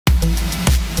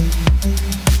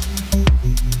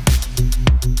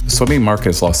soybean market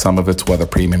has lost some of its weather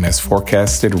premium as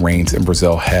forecasted rains in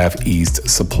Brazil have eased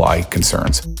supply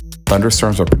concerns.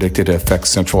 Thunderstorms are predicted to affect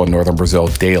central and northern Brazil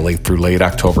daily through late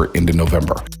October into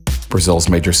November. Brazil's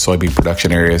major soybean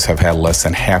production areas have had less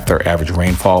than half their average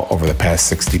rainfall over the past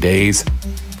 60 days.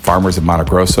 Farmers in Mato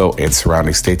Grosso and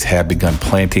surrounding states have begun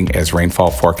planting as rainfall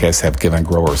forecasts have given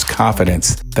growers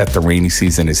confidence that the rainy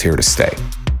season is here to stay.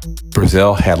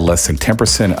 Brazil had less than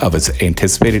 10% of its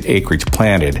anticipated acreage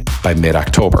planted by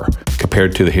mid-October,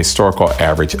 compared to the historical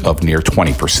average of near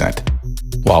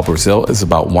 20%. While Brazil is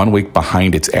about 1 week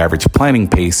behind its average planting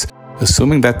pace,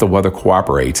 assuming that the weather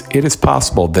cooperates, it is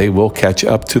possible they will catch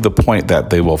up to the point that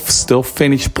they will still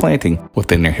finish planting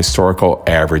within their historical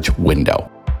average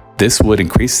window. This would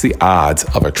increase the odds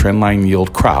of a trendline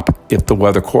yield crop if the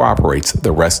weather cooperates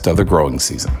the rest of the growing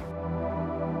season.